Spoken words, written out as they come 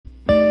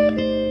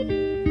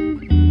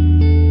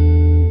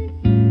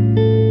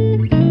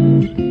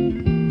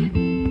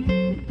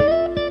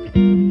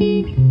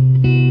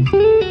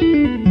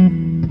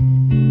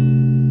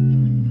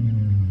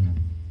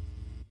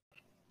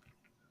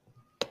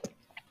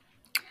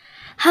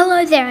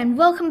Hello there, and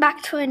welcome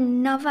back to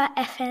another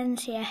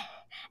FNCS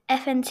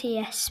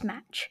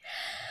match.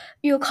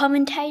 Your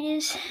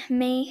commentators,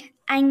 me,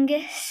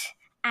 Angus,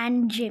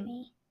 and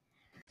Jimmy.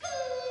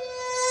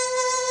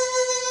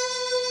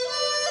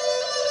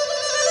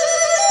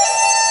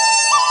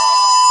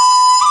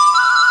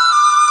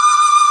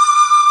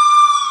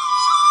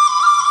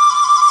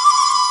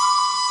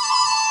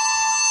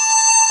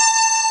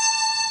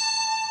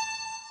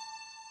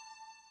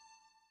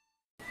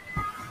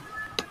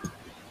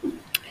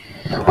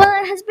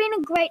 Well, it has been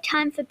a great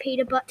time for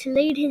Peterbot to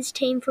lead his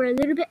team for a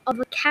little bit of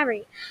a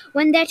carry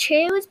when their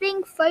cheer was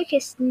being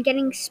focused and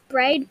getting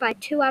sprayed by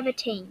two other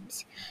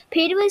teams.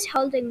 Peter was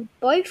holding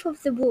both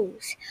of the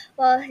rules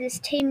while his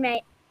team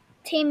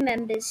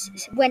members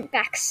went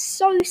back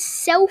so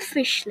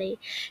selfishly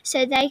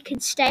so they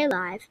could stay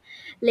alive,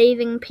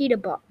 leaving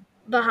Peterbot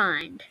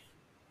behind.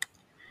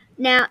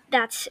 Now,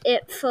 that's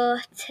it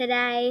for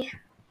today.